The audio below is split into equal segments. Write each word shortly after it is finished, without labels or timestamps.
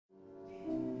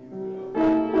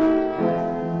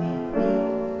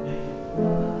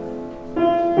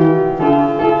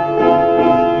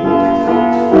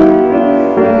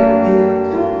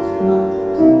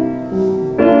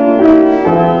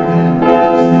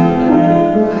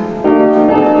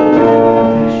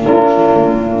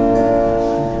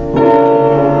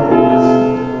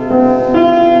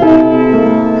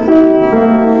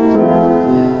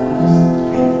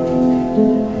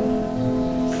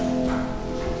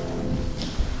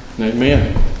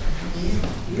Amen.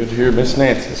 Good to hear Miss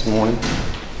Nancy this morning.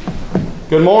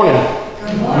 Good morning.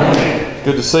 Good morning.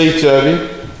 Good to see each of you,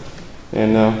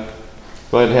 and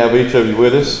glad to have each of you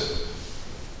with us.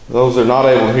 Those that are not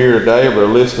able to hear today but are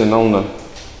listening on the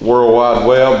World Wide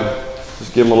Web,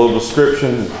 just give them a little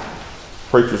description.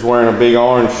 Preacher's wearing a big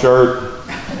orange shirt.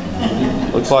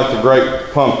 Looks like the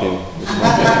Great Pumpkin this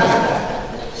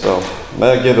morning. So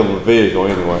that'll give them a visual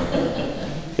anyway.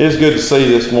 It's good to see you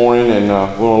this morning, and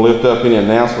we want to lift up any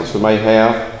announcements we may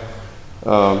have.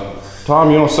 Tom,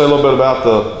 you want to say a little bit about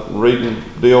the reading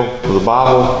deal for the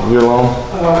Bible year long?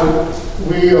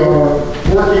 We are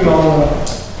working on a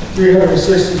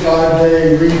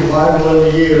 365-day read the Bible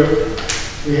in a year.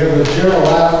 We have a general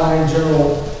outline,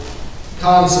 general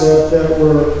concept that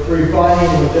we're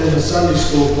refining within the Sunday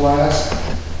school class,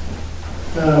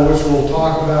 which we'll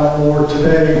talk about more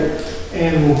today.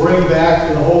 And we'll bring back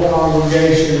to the whole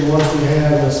congregation once we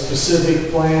have a specific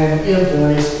plan in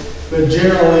place. But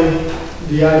generally,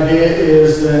 the idea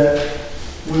is that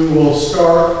we will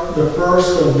start the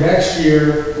first of next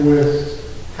year with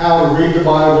how to read the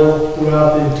Bible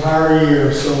throughout the entire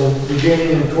year. So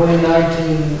beginning in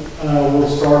 2019, we'll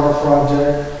start our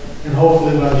project. And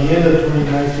hopefully by the end of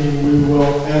 2019, we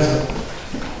will, as a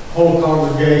whole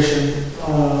congregation,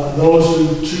 those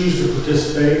who choose to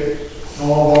participate,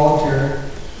 all volunteering,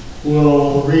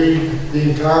 will read the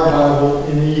entire Bible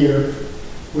in a year.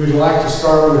 We'd like to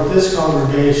start with this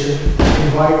congregation,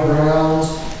 invite Browns,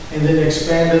 and then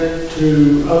expand it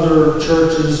to other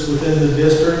churches within the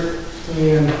district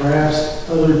and perhaps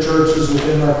other churches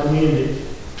within our community.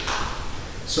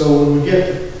 So when we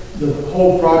get the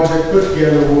whole project put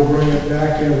together, we'll bring it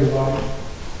back to everybody.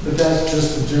 But that's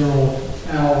just the general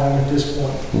outline at this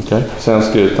point. Okay, sounds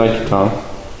good. Thank you, Tom.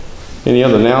 Any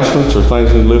other announcements or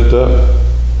things we lift up?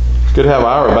 It's good to have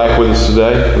Ira back with us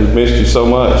today. We've missed you so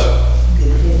much. Good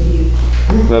to have you.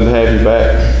 Glad to have you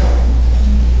back.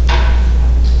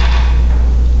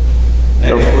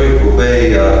 Next week will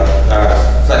be our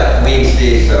second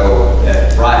Wednesday, so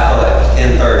at Rifle at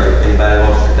 10:30 if anybody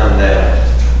wants to come down.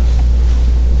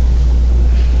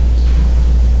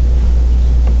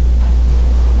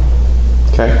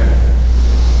 Okay.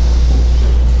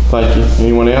 Thank you.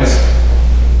 Anyone else?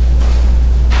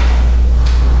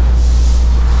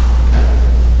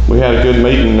 We had a good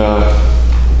meeting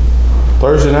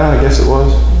Thursday night, I guess it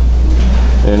was,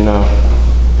 and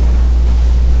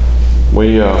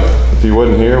we, if you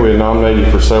wasn't here, we had nominated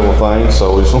you for several things,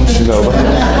 so we just want you to know that.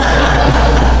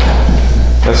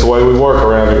 That's the way we work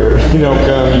around here. You don't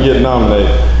come, you get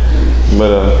nominated.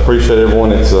 But appreciate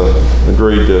everyone that's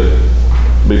agreed to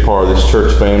be part of this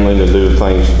church family and to do the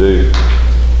things you do.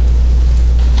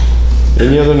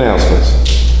 Any other announcements?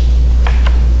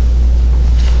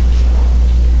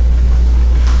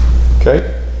 Okay,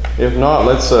 if not,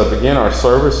 let's begin our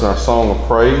service and our song of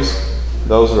praise.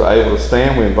 Those that are able to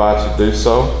stand, we invite you to do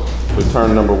so. We turn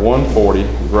to number 140,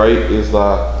 Great is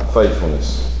Thy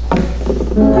Faithfulness.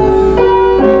 Thou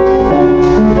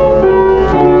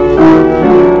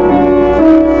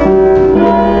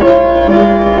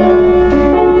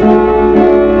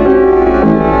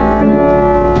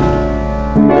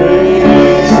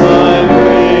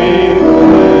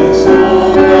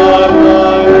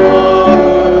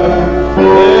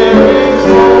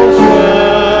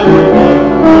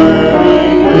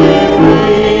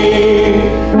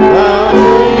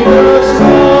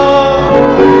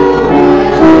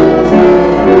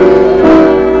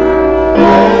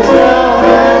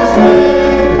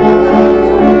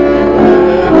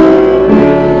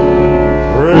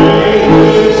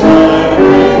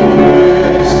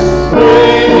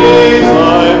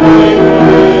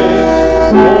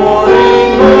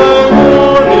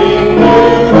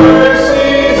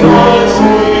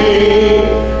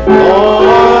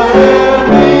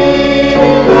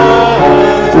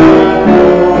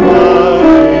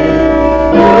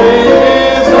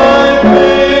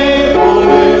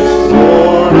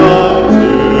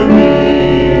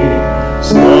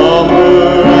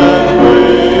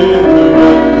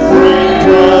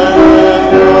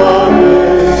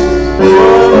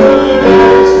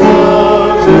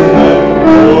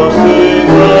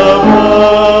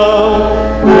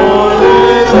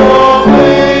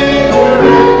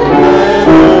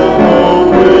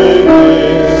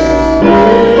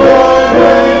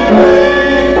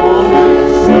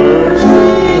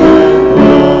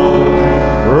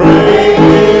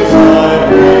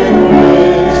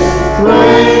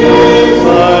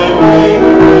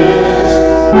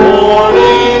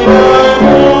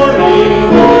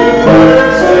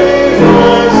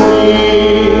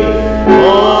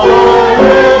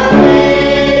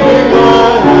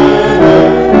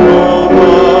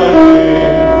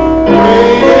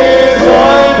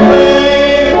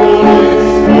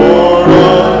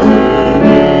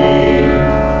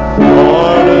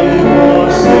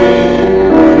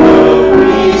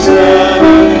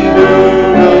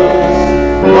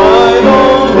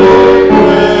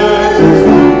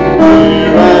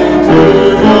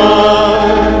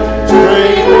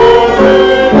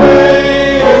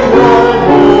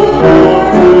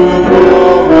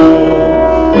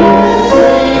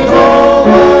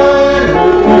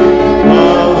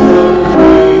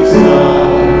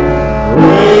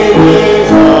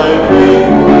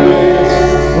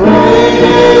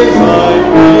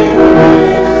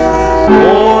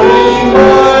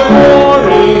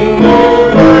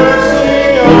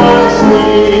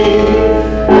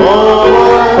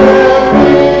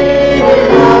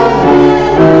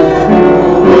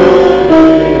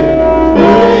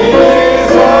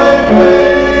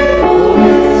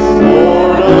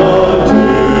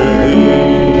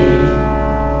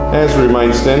as we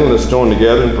remain standing, let's join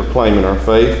together in proclaiming our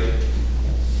faith.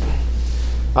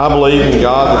 I believe in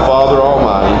God the Father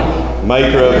Almighty,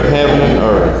 maker of heaven and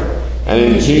earth, and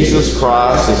in Jesus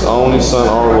Christ, his only Son,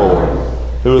 our Lord,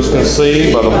 who was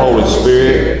conceived by the Holy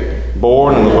Spirit,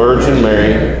 born of the Virgin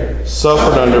Mary,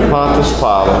 suffered under Pontius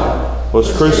Pilate,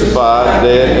 was crucified,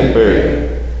 dead, and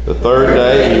buried. The third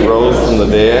day he rose from the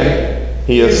dead.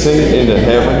 He ascended into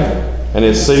heaven, and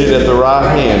is seated at the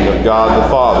right hand of God the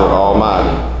Father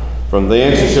Almighty. From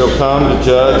thence he shall come to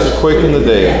judge the quick and the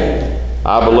dead.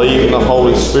 I believe in the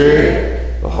Holy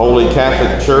Spirit, the Holy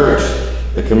Catholic Church,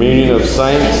 the communion of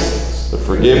saints, the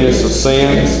forgiveness of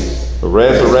sins, the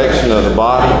resurrection of the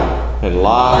body, and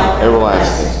life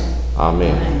everlasting.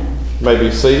 Amen. You may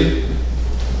be seated.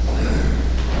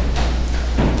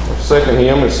 Our second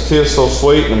hymn is "'Tis So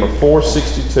Sweet," number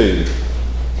 462.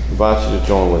 I invite you to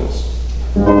join with us.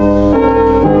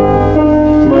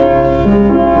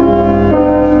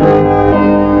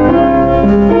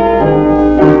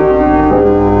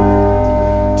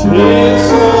 Tis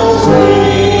so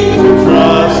sweet to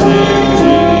trust in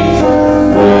Jesus,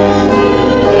 and to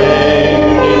take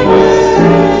Him at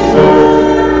His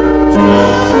word,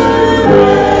 just to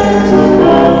rest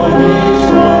upon His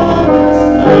promise,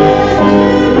 and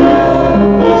to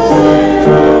love the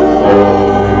central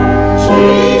Lord.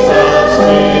 Jesus,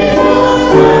 Jesus,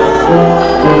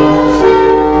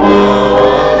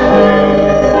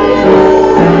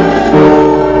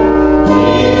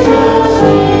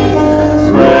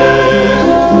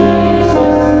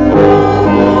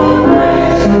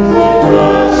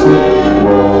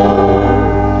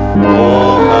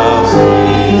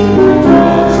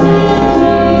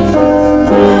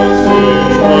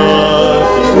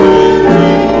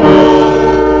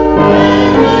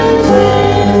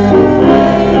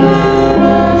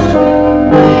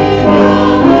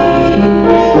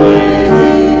 Amen.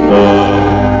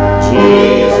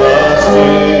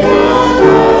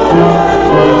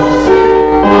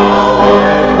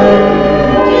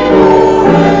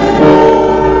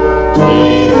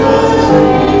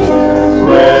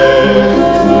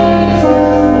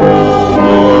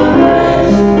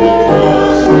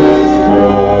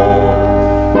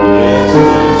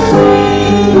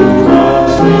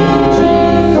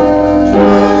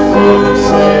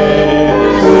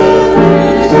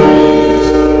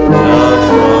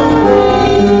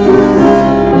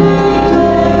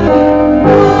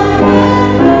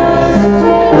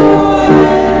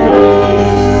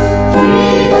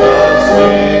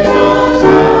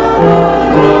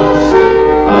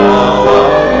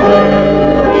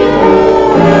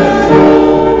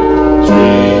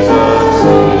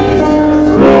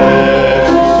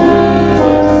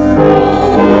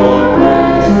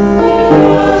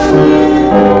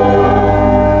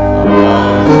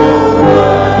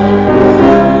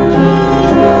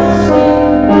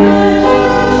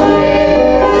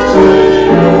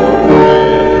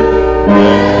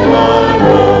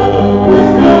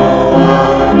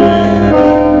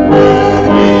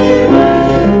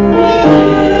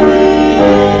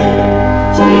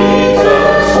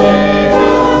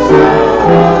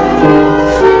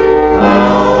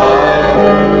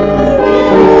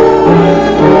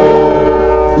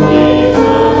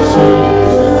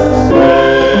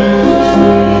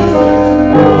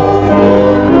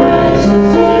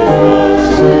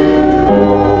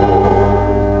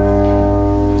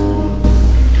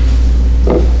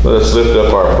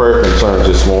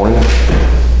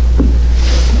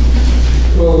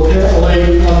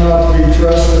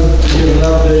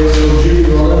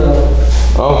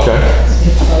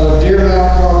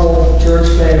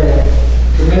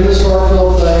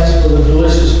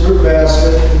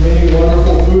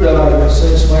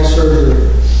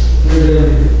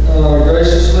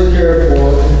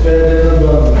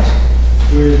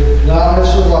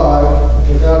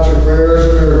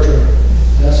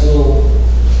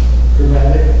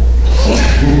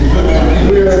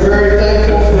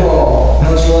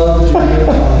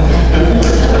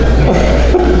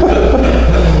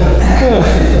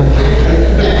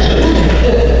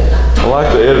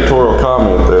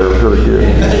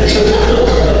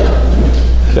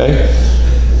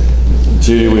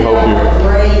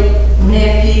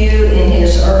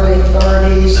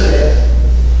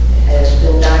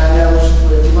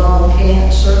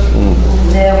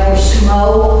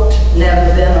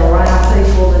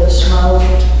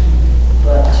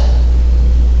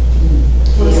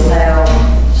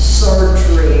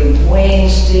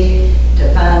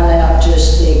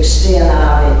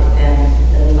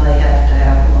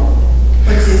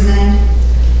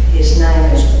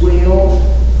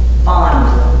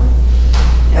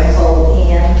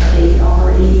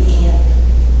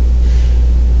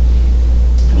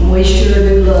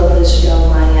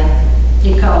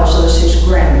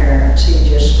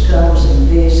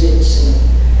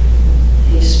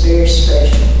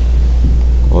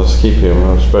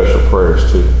 their special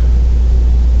prayers too.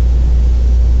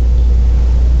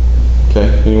 Okay,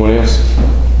 anyone else?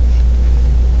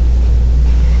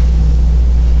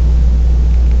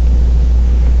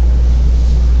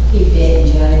 Keep Ed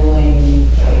and Johnny Wayne in your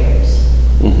prayers.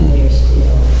 They're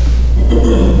still.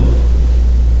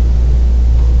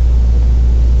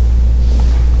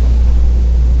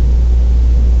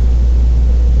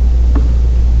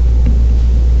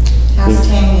 How's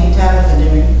Tammy and Tabitha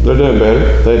doing? They're doing better.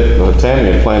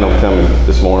 Tammy had planned on coming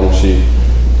this morning. She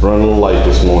run a little late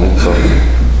this morning, so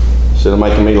instead of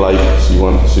making me late,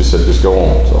 she said just go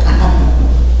on. So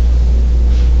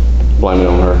blame it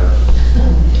on her.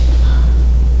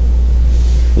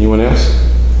 Anyone else?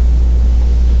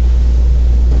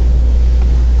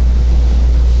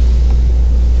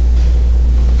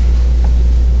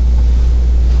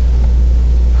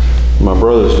 My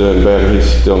brother's doing better. He's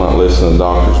still not listening to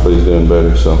doctors, but he's doing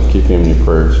better, so keep him in your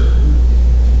prayers.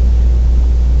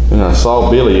 And I saw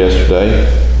Billy yesterday,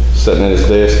 sitting at his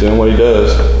desk doing what he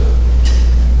does.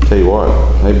 Tell you what,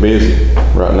 they're busy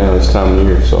right now this time of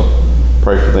year, so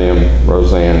pray for them,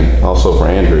 Roseanne, also for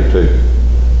Andrew too.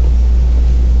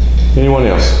 Anyone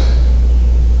else?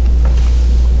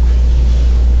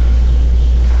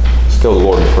 Let's go to the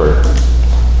Lord in prayer.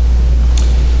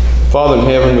 Father in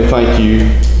heaven, we thank you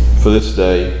for this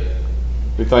day.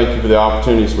 We thank you for the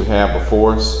opportunities we have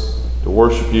before us to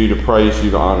worship you, to praise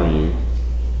you, to honor you.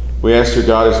 We ask your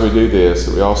God as we do this,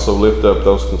 that we also lift up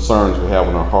those concerns we have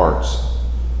in our hearts.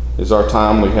 It's our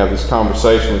time we have this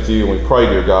conversation with you, and we pray,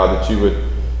 dear God, that you would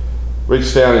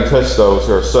reach down and touch those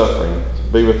who are suffering,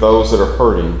 be with those that are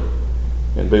hurting,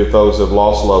 and be with those that have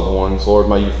lost loved ones. Lord,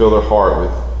 may you fill their heart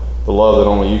with the love that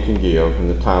only you can give in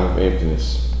the time of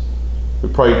emptiness. We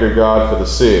pray, dear God, for the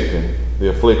sick and the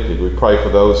afflicted. We pray for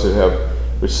those who have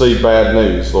received bad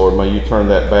news. Lord, may you turn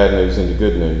that bad news into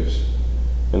good news.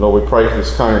 And Lord, we pray for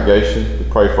this congregation. We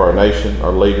pray for our nation,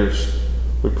 our leaders.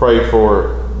 We pray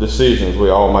for decisions we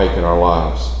all make in our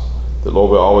lives, that,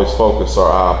 Lord, we always focus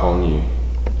our eye upon you.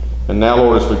 And now,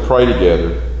 Lord, as we pray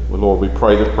together, Lord, we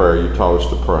pray the prayer you taught us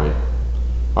to pray.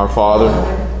 Our Father,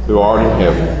 who art in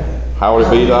heaven, hallowed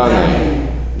be thy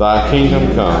name. Thy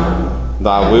kingdom come,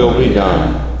 thy will be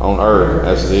done, on earth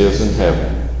as it is in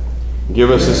heaven. Give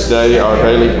us this day our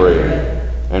daily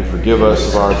bread, and forgive us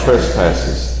of our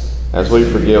trespasses, as we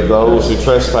forgive those who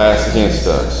trespass against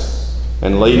us.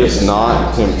 And lead us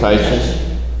not into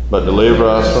temptation, but deliver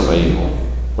us from evil.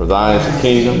 For thine is the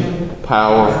kingdom,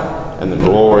 power, and the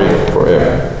glory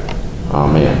forever.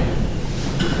 Amen.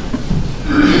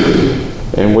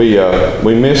 And we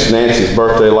missed Nancy's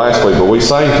birthday last week, but we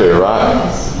sang to her, right?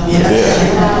 Yes.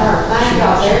 Yeah. Thank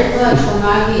y'all very much for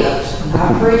my gifts. I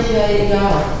appreciate it,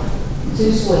 y'all.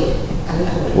 Too sweet.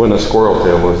 Wasn't a squirrel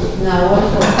tail, was it? No, what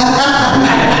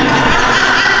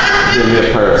Give me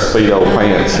a pair of Speedo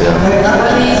pants, yeah.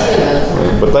 these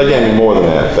two? But they gave me more than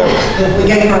that. We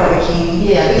gave her a bikini.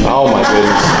 Yeah. Oh my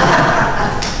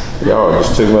goodness. Y'all are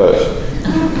just too much.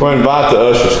 We'll invite the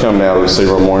ushers to come now to receive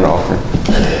our morning offering.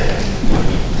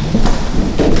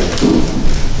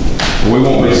 We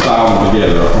won't be silent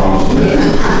together, I promise you.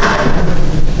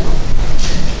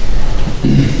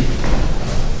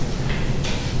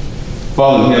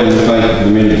 Father in heaven, we thank you for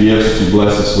the many gifts that you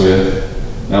bless us with.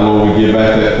 Now, Lord, we give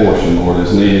back that portion, Lord,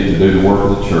 that's needed to do the work of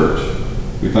the church.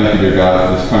 We thank you, dear God,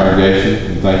 for this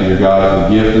congregation. We thank you, dear God, for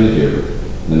the gift and the giver.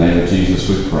 In the name of Jesus,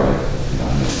 we pray.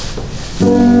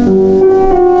 Amen.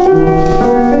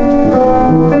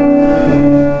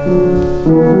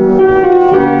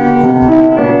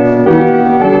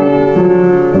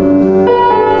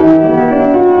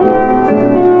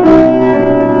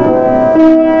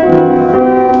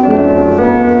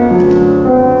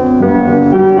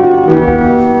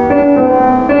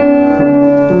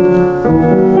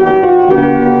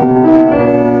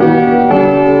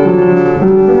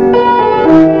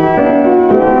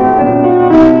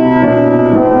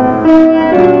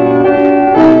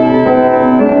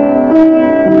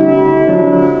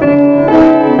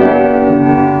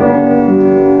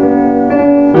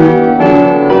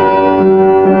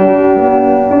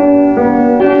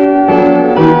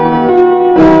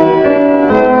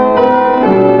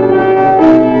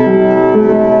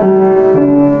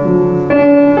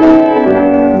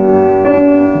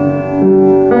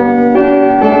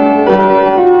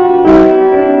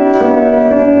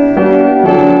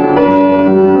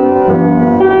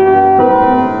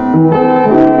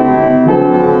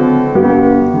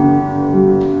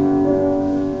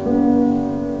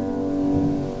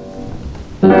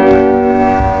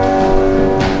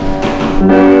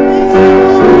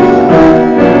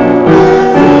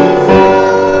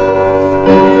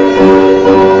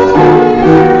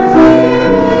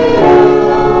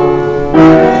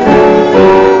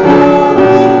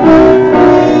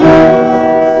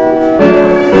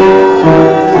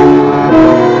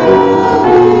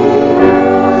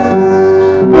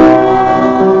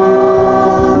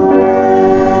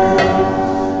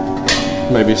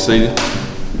 may be seated.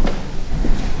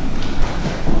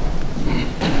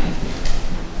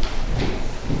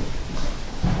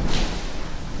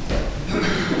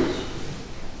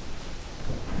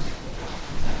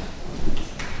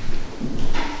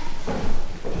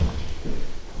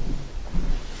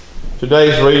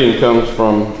 Today's reading comes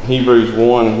from Hebrews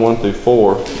 1 through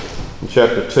 4, and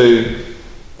chapter 2,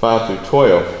 5 through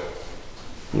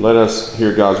 12. Let us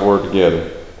hear God's word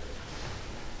together.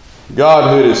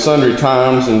 God, who at sundry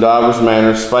times and divers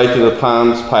manners spake in the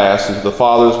times past unto the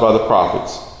fathers by the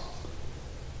prophets,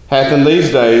 hath in these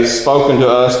days spoken to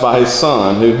us by his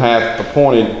Son, who hath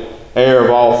appointed heir of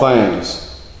all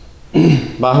things,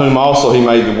 by whom also he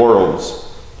made the worlds,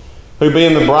 who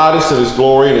being the brightest of his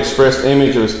glory and expressed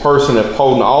image of his person,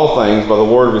 upholding all things by the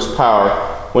word of his power,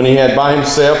 when he had by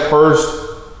himself purged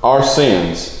our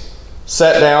sins,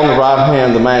 sat down the right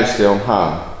hand of the majesty on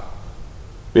high,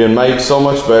 being made so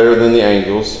much better than the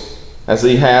angels, as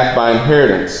he hath by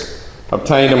inheritance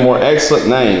obtained a more excellent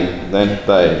name than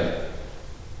they.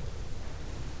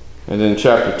 And in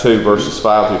chapter 2, verses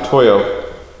 5 through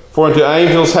 12, for unto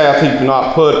angels hath he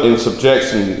not put in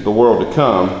subjection the world to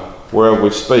come, whereof we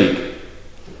speak.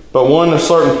 But one in a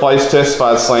certain place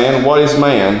testified, saying, What is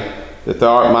man, that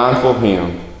thou art mindful of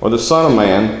him? Or the Son of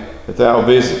Man, that thou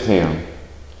visit him?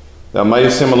 Thou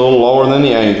madest him a little lower than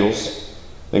the angels,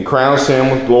 then crownest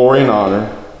him with glory and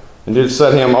honor, and didst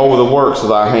set him over the works of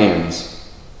thy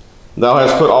hands. Thou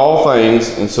hast put all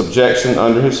things in subjection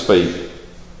under his feet,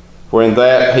 for in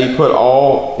that he put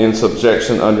all in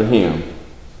subjection under him.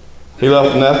 He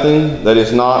left nothing that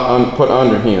is not put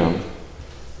under him.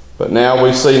 But now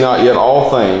we see not yet all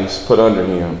things put under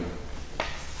him.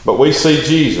 But we see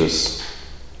Jesus,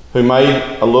 who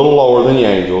made a little lower than the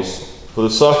angels, for the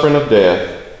suffering of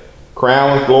death,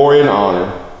 crowned with glory and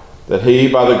honor, that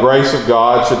he, by the grace of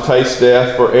God, should taste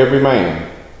death for every man.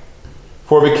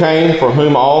 For it became for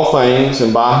whom all things,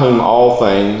 and by whom all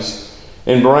things,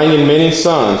 in bringing many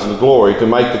sons into glory, to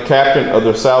make the captain of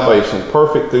their salvation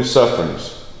perfect through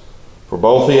sufferings. For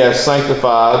both he has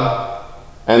sanctified,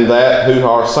 and that who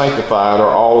are sanctified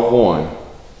are all of one.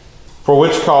 For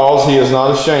which cause he is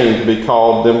not ashamed to be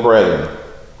called them brethren,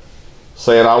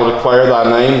 saying, I will declare thy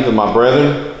name to my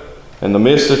brethren. In the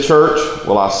midst of the church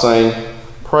will I sing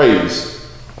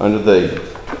praise unto thee.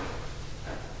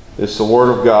 This is the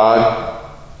word of God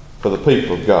for the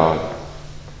people of God.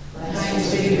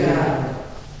 Thanks be to God.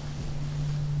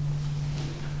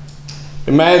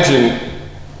 Imagine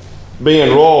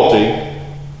being royalty,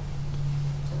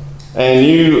 and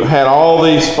you had all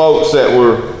these folks that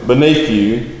were beneath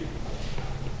you,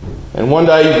 and one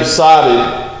day you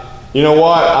decided, you know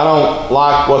what, I don't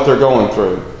like what they're going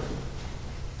through.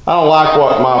 I don't like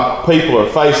what my people are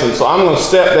facing, so I'm going to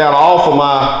step down off of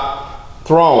my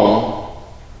throne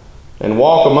and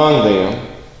walk among them,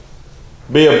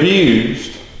 be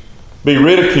abused, be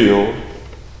ridiculed,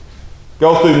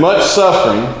 go through much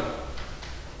suffering,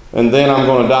 and then I'm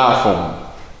going to die for them.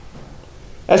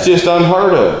 That's just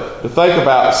unheard of, to think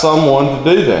about someone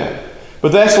to do that.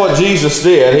 But that's what Jesus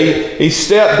did. He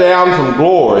stepped down from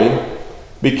glory,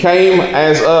 became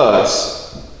as us.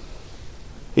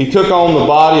 He took on the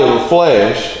body of the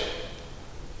flesh,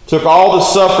 took all the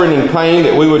suffering and pain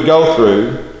that we would go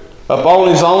through upon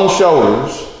his own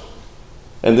shoulders,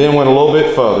 and then went a little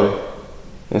bit further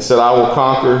and said, I will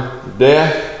conquer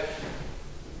death,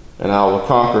 and I will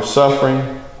conquer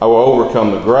suffering. I will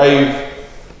overcome the grave,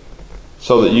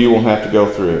 so that you won't have to go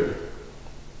through it.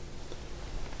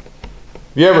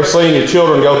 Have you ever seen your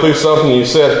children go through something and you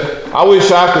said, I wish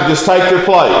I could just take their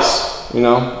place? You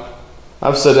know,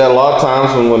 I've said that a lot of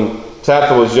times when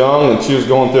Tabitha was young and she was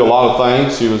going through a lot of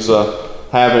things. She was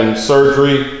having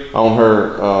surgery on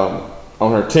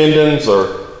her tendons,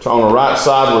 or on her right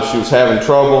side where she was having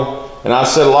trouble. And I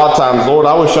said a lot of times, Lord,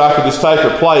 I wish I could just take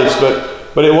her place,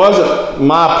 but it wasn't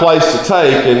my place to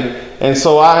take, and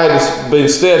so I had to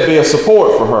instead be a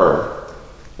support for her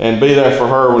and be there for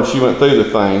her when she went through the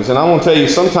things. And I want to tell you,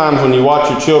 sometimes when you watch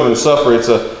your children suffer,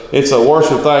 it's a worse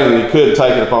thing than you could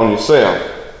take it upon yourself.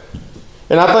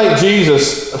 And I think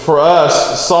Jesus, for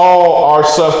us, saw our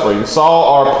suffering,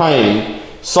 saw our pain,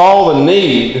 saw the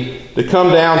need to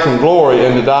come down from glory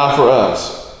and to die for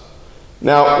us.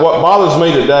 Now, what bothers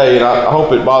me today, and I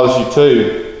hope it bothers you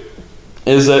too,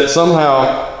 is that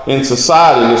somehow in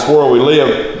society, in this world we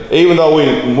live, even though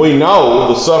we know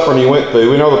the suffering he went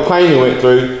through, we know the pain he went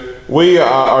through, we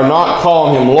are not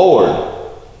calling him Lord.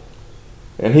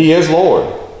 And he is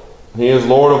Lord. He is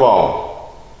Lord of all.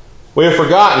 We have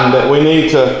forgotten that we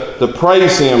need to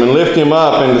praise him and lift him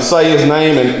up and to say his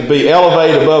name and be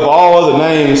elevated above all other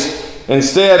names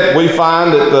Instead, we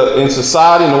find that in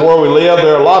society, in the world we live,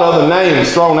 there are a lot of other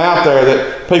names thrown out there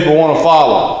that people want to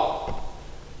follow.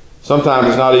 Sometimes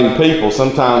it's not even people.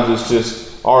 Sometimes it's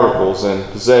just articles and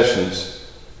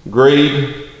possessions.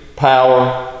 Greed,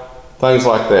 power, things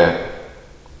like that.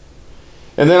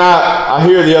 And then I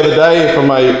hear the other day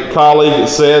from a colleague that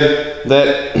said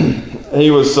that he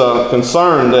was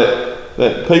concerned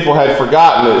that people had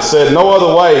forgotten it. It said, no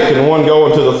other way can one go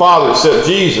into the Father except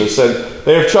Jesus. And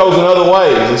they have chosen other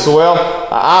ways. They said, well,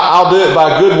 I'll do it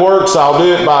by good works. I'll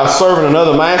do it by serving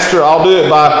another master. I'll do it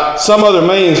by some other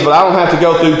means, but I don't have to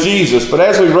go through Jesus. But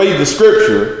as we read the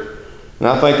Scripture, and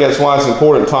I think that's why it's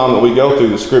important, Tom, that we go through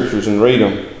the Scriptures and read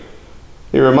them,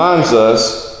 he reminds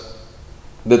us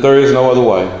that there is no other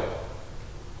way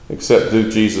except through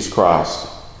Jesus Christ.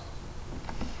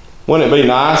 Wouldn't it be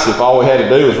nice if all we had to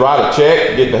do was write a check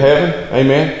to get to heaven?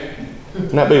 Amen?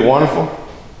 Wouldn't that be wonderful?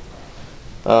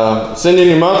 Send in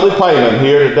your monthly payment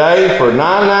here today for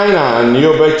 $9.99 and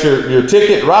you'll get your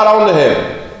ticket right on to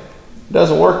heaven. It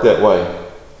doesn't work that way.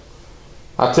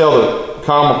 I tell the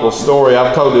comical story,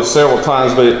 I've told this several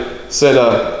times, but it said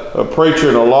a preacher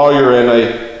and a lawyer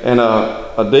and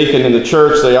a deacon in the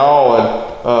church, they all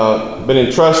had been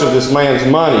entrusted with this man's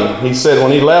money. He said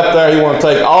when he left there, he wanted to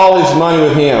take all his money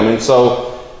with him. And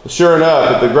so, sure enough,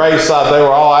 at the graveside, they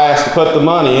were all asked to put the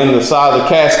money in the side of the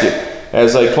casket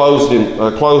as they closed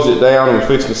it down and were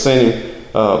fixing to send him,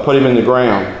 put him in the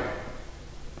ground.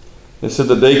 They said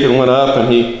the deacon went up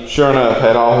and he, sure enough,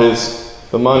 had all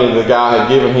the money the guy had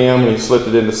given him, and he slipped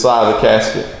it in the side of the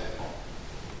casket.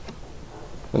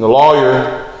 And the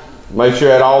lawyer made sure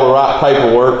he had all the right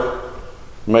paperwork,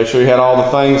 made sure he had all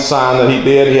the things signed that he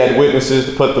did. He had witnesses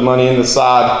to put the money in the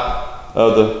side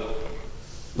of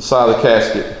the side of the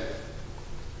casket.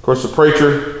 Of course, the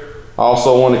preacher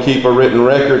also wanted to keep a written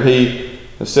record. He,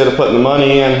 instead of putting the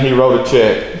money in, he wrote a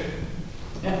check.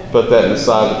 Put that in the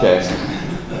side of the casket.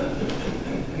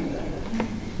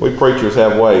 We preachers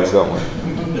have ways, don't we?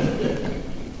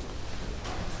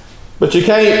 But you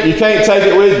can't take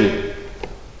it with you.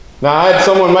 Now, I had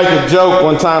someone make a joke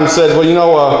one time and said, well, you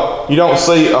know, you don't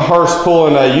see a hearse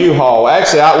pulling a U-Haul.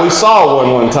 Actually, we saw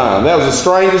one time. That was the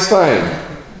strangest thing.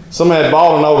 Someone had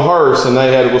bought an old hearse and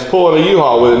was pulling a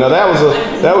U-Haul with it. Now,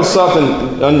 that was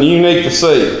something unique to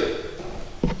see.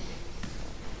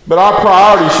 But our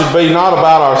priority should be not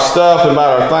about our stuff and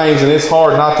about our things, and it's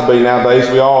hard not to be nowadays.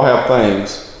 We all have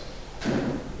things.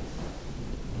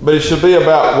 But it should be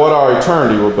about what our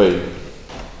eternity will be.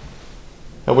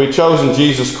 Have we chosen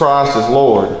Jesus Christ as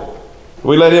Lord? Have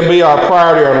we let Him be our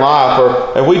priority in life?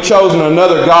 Or have we chosen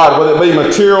another God, whether it be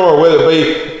material or whether it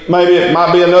be, maybe it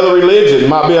might be another religion, it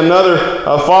might be another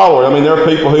follower. I mean, there are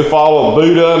people who follow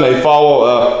Buddha and they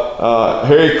follow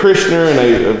Hare Krishna and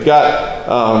they've got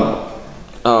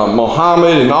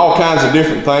Muhammad and all kinds of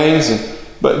different things.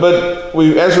 But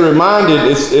as we're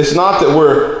reminded, it's not that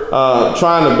we're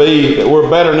trying to be, that we're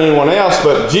better than anyone else,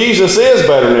 but Jesus is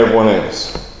better than everyone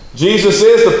else. Jesus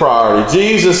is the priority.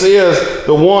 Jesus is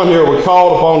the one here we're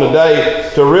called upon today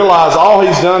to realize all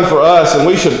He's done for us, and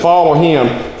we should follow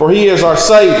Him, for He is our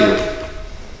Savior.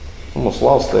 Almost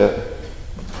lost that.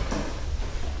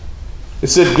 It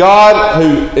said, God,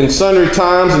 who in sundry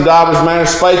times and divers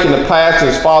manners spake in the past to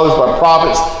His fathers by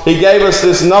prophets, He gave us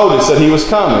this notice that He was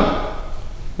coming.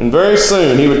 And very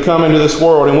soon He would come into this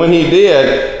world. And when He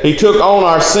did, He took on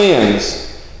our sins.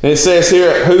 And it says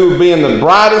here, who being the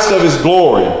brightest of His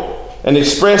glory and the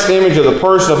expressed image of the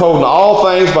person upholding all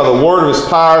things by the word of His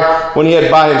power, when He had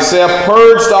by Himself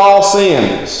purged all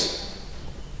sins.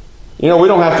 You know, we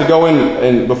don't have to go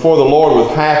in before the Lord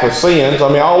with half of sins. I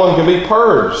mean, all of them can be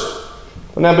purged.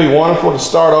 Wouldn't that be wonderful to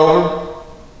start over?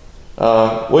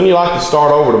 Wouldn't you like to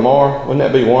start over tomorrow? Wouldn't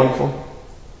that be wonderful?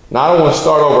 Now, I don't want to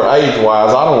start over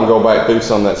age-wise. I don't want to go back through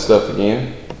some of that stuff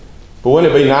again. But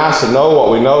wouldn't it be nice to know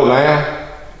what we know now?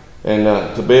 And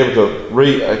to be able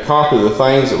to conquer the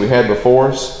things that we had before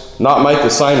us, not make the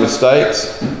same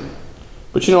mistakes.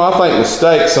 But you know, I think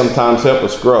mistakes sometimes help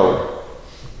us grow.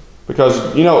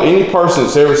 Because, you know, any person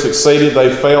that's ever succeeded,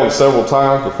 they've failed several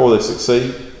times before they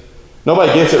succeed.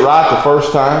 Nobody gets it right the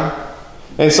first time.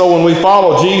 And so when we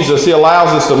follow Jesus, He allows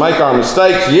us to make our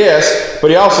mistakes, yes,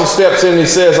 but He also steps in and He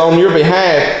says, on your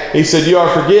behalf, He said, you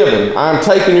are forgiven. I am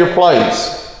taking your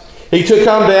place. He took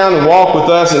come down and walked with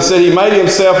us and said He made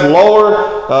Himself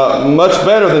lower, much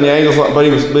better than the angels, but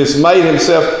He made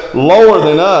Himself lower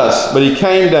than us. But He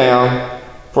came down,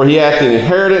 for He hath in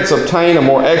inheritance obtained a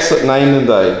more excellent name than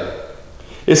they.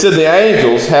 It said the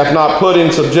angels have not put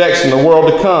in subjection the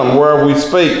world to come, whereof we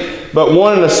speak. But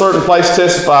one in a certain place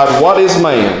testified, what is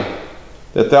man,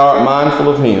 that thou art mindful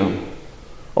of him?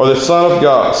 or the Son of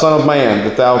God, Son of Man,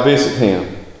 that thou visit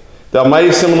him? Thou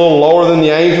madest him a little lower than the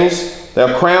angels.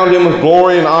 Thou crowned him with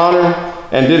glory and honor,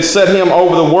 and didst set him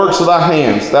over the works of thy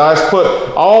hands. Thou hast put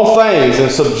all things in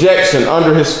subjection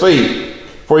under his feet.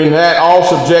 For he had all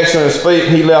subjection under his feet,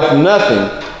 he left nothing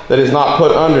that is not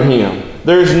put under him.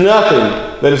 There is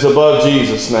nothing that is above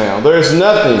Jesus now. There is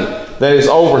nothing that is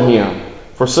over him.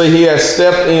 For see, he has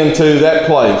stepped into that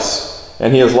place,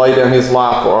 and he has laid down his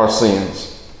life for our sins.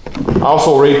 I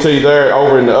also read to you there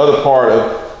over in the other part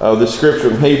of the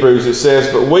scripture in Hebrews, it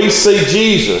says, but we see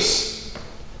Jesus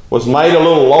was made a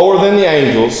little lower than the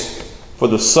angels for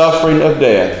the suffering of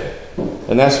death.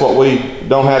 And that's what we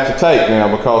don't have to take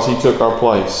now, because he took our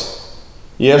place.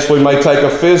 Yes, we may take a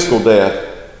physical death,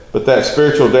 but that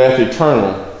spiritual death,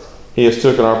 eternal, he has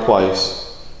taken our place.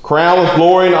 Crowned with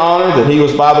glory and honor, that he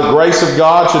was by the grace of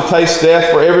God should taste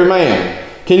death for every man.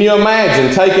 Can you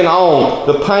imagine taking on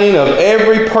the pain of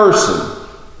every person?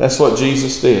 That's what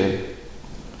Jesus did.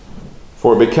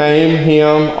 For it became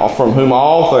him from whom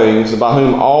all things, and by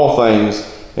whom all things,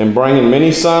 and bringing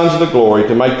many sons to glory,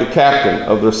 to make the captain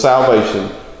of their salvation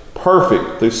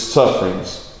perfect through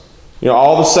sufferings. You know,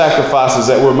 all the sacrifices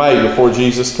that were made before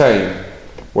Jesus came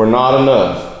were not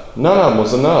enough. None of them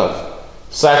was enough.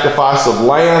 Sacrifice of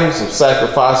lambs, the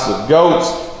sacrifice of goats,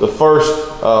 the first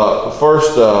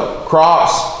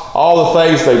crops, all the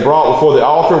things they brought before the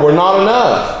altar were not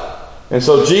enough. And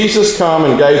so Jesus come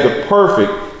and gave the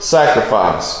perfect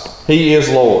sacrifice. He is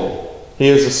Lord. He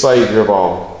is the Savior of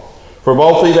all. For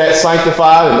both he that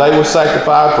sanctified, and they were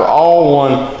sanctified, for all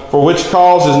one, for which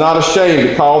cause is not ashamed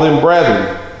to call them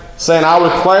brethren, saying, I will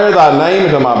declare thy name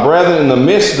unto my brethren, in the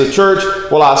midst of the church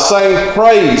will I sing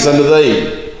praise unto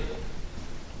thee.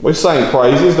 We sing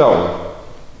praises, don't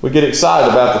we? We get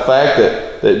excited about the fact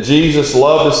that Jesus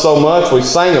loved us so much. We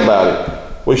sing about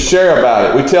it. We share about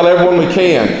it. We tell everyone we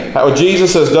can how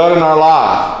Jesus has done in our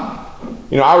life.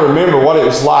 You know, I remember what it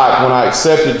was like when I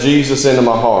accepted Jesus into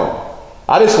my heart.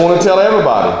 I just want to tell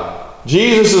everybody,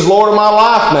 Jesus is Lord of my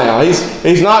life now.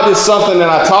 He's not just something that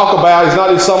I talk about. He's not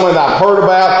just someone that I've heard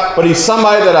about, but he's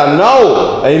somebody that I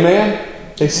know. Amen?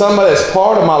 He's somebody that's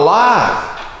part of my life.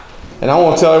 And I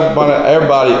want to tell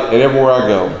everybody and everywhere I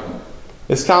go.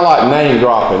 It's kind of like name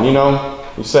dropping, you know.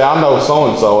 You say, I know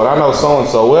so-and-so, and I know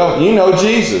so-and-so. Well, you know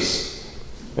Jesus.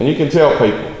 And you can tell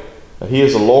people that he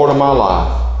is the Lord of my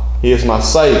life. He is my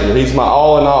Savior. He's my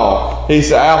all in all. He's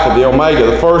the Alpha, the Omega,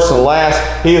 the first and the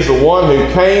last. He is the one who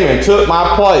came and took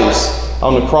my place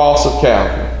on the cross of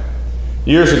Calvary.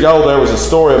 Years ago, there was a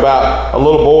story about a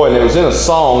little boy, and it was in a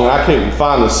song, and I can't even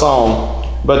find the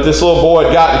song, but this little boy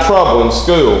had got in trouble in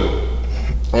school.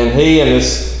 And he and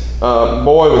this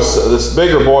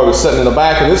bigger boy was sitting in the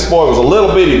back, and this boy was a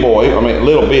little bitty boy.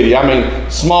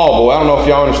 Small boy. I don't know if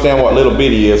y'all understand what little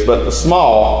bitty is, but the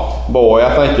small boy,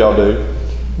 I think y'all do.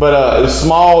 But a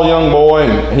small young boy,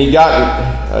 and he got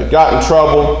in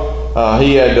trouble.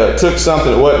 He had took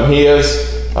something that wasn't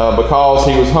his because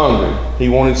he was hungry. He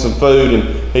wanted some food,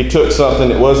 and he took something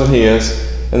that wasn't his.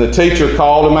 And the teacher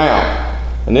called him out.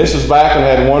 And this was back when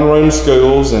they had one-room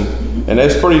schools, and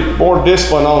there's pretty more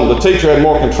discipline on them. The teacher had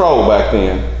more control back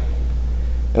then.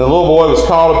 And the little boy was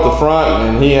called up the front,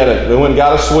 and they went and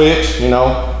got a switch, you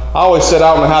know. I always said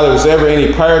I don't know how there was ever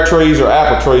any pear trees or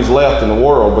apple trees left in the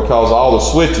world, because of all the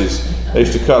switches they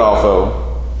used to cut off of them.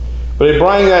 But he'd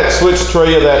bring that switch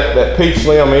tree of that peach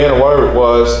limb in, or whatever it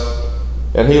was,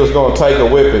 and he was going to take a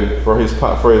whipping for his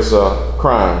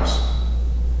crimes.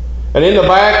 And in the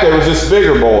back there was this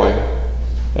bigger boy.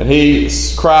 And he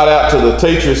cried out to the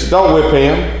teacher, he said, don't whip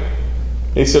him.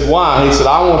 He said, why? He said,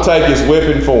 I want to take his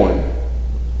whipping for him.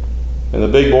 And the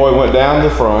big boy went down to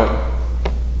the front.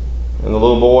 And the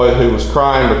little boy, who was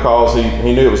crying because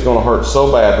he knew it was going to hurt so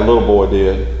bad, the little boy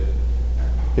did.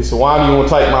 He said, why do you want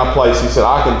to take my place? He said,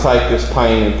 I can take this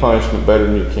pain and punishment better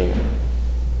than you can.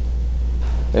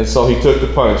 And so he took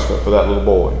the punishment for that little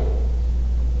boy.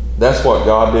 That's what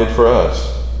God did for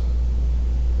us.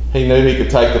 He knew he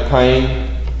could take the pain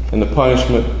and the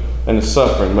punishment and the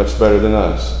suffering much better than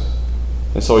us.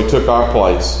 And so he took our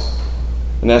place.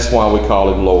 And that's why we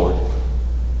call him Lord.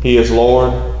 He is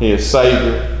Lord. He is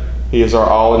Savior. He is our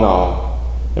all in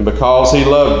all. And because he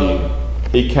loved you,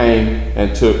 he came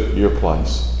and took your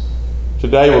place.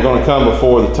 Today we're going to come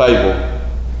before the table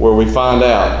where we find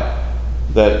out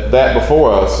that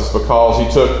before us is because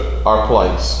he took our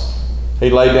place. He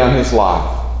laid down his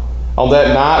life. On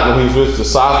that night when he was with his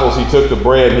disciples, he took the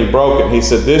bread and he broke it. And he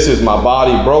said, this is my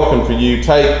body broken for you.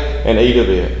 Take and eat of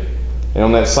it. And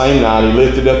on that same night, he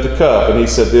lifted up the cup and he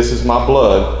said, this is my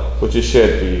blood, which is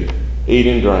shed for you. Eat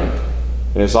and drink.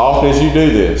 And as often as you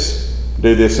do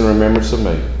this in remembrance of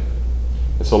me.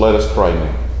 And so let us pray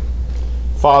now.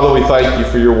 Father, we thank you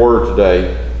for your word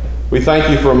today. We thank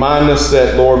you for reminding us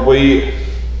that, Lord, we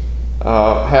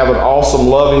have an awesome,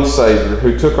 loving Savior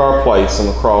who took our place on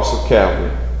the cross of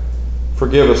Calvary.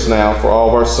 Forgive us now for all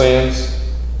of our sins.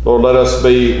 Lord, let us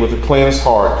be with a cleansed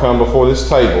heart come before this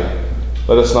table.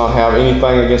 Let us not have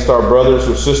anything against our brothers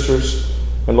or sisters.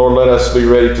 And Lord, let us be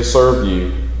ready to serve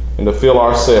you and to fill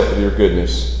ourselves with your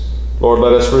goodness. Lord,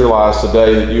 let us realize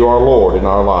today that you are Lord in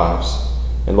our lives.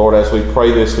 And Lord, as we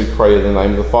pray this, we pray in the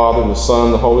name of the Father, and the Son,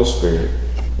 and the Holy Spirit.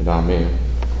 And amen.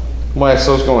 I'm going to ask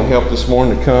those going to help this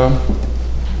morning to come.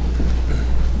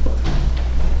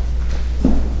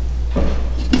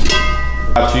 I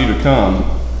invite you to come.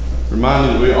 Remind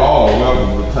you that we all are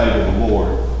welcome to the table of the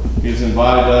Lord. He has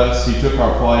invited us, he took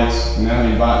our place, and now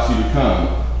he invites you to come.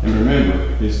 And remember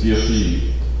his gift to you.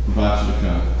 He invites you to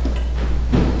come.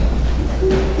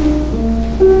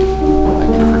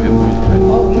 Thank you for giving me the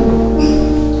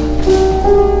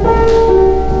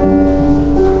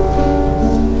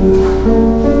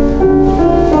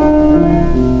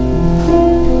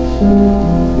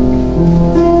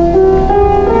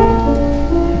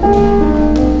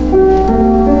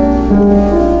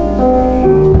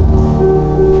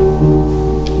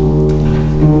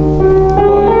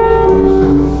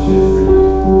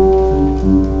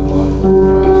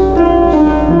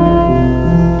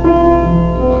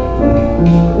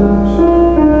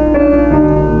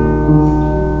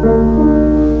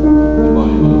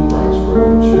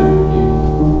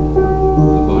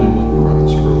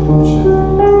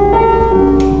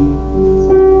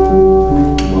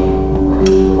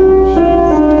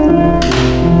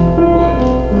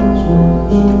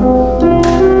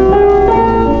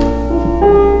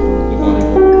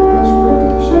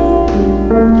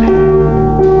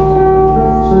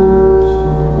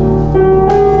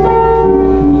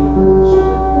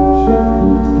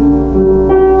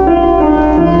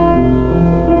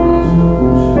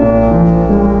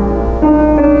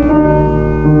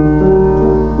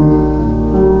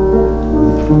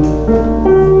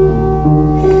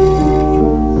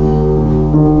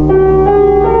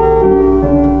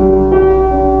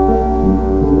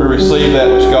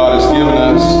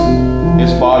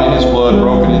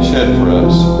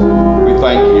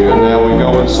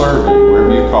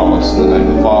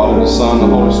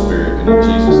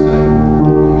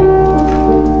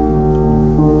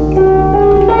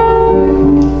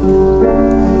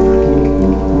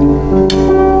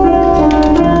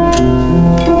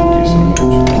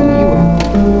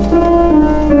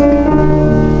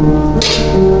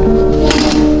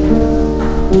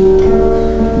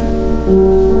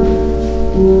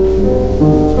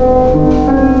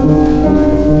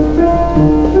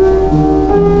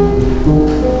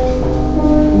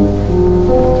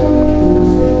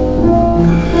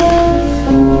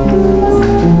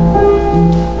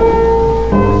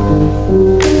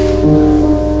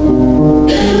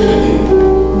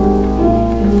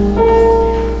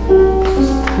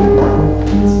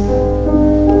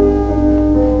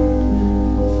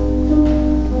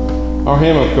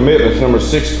hymn of commitments, number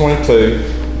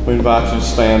 622. We invite you to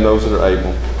stand, those that are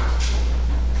able.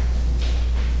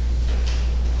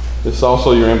 This is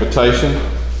also your invitation.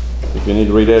 If you need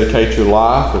to rededicate your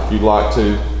life, if you'd like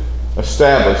to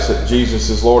establish that Jesus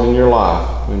is Lord in your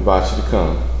life, we invite you to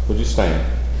come. Would you stand?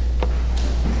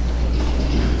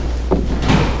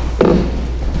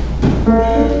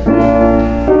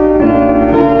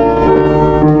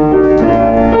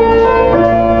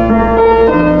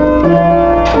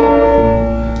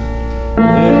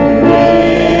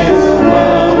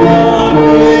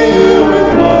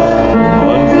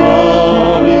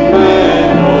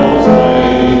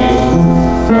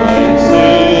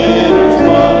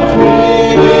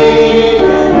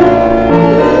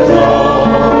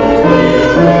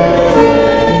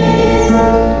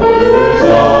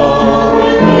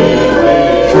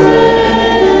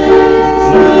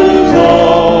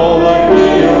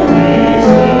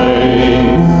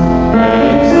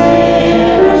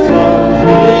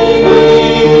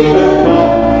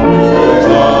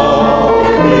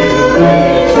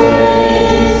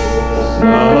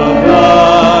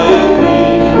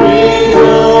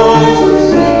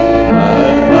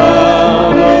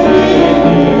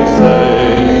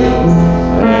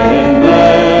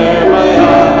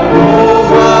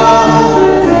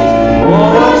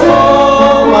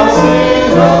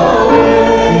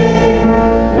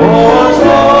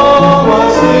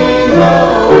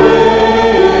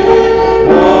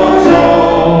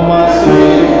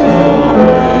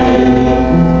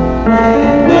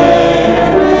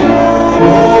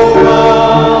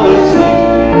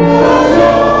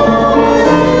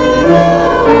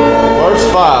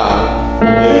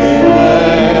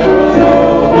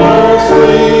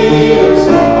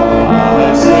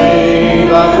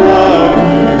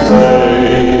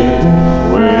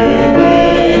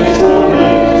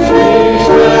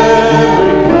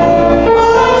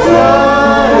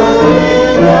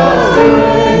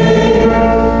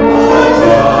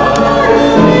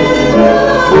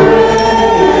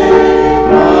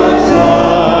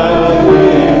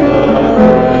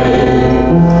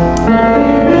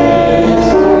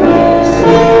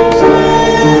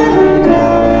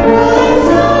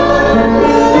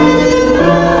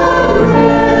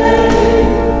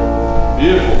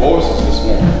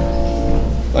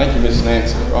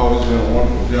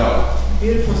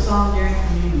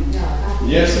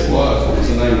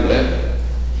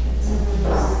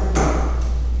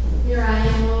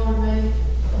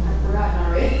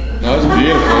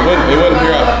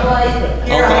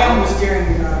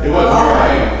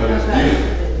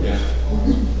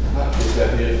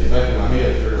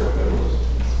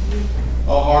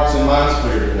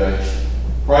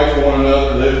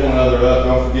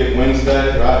 forget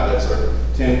Wednesday, right? That's our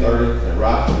 10:30,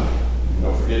 right?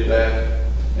 Don't forget that.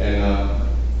 And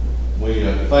we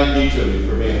thank each of you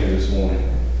for being here this morning.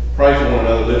 Pray for one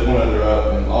another, lift one another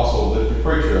up, and also lift your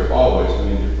preacher up always. We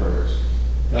need your prayers.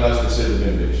 Now let's consider the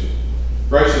benediction.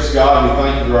 Gracious God, we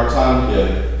thank you for our time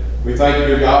together. We thank you,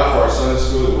 dear God, for our Sunday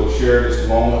school that we'll share in just a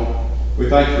moment. We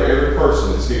thank you for every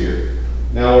person that's here.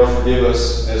 Now, Lord, forgive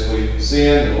us as we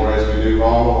sin, and Lord, as we do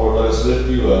wrong. Lord, let us lift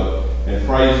you up and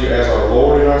praise you as our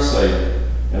Lord and our Savior.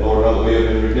 And Lord, know that we have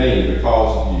been redeemed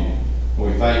because of you.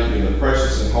 And we thank you in the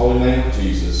precious and holy name of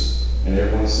Jesus. And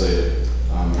everyone said,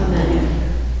 Amen. Amen.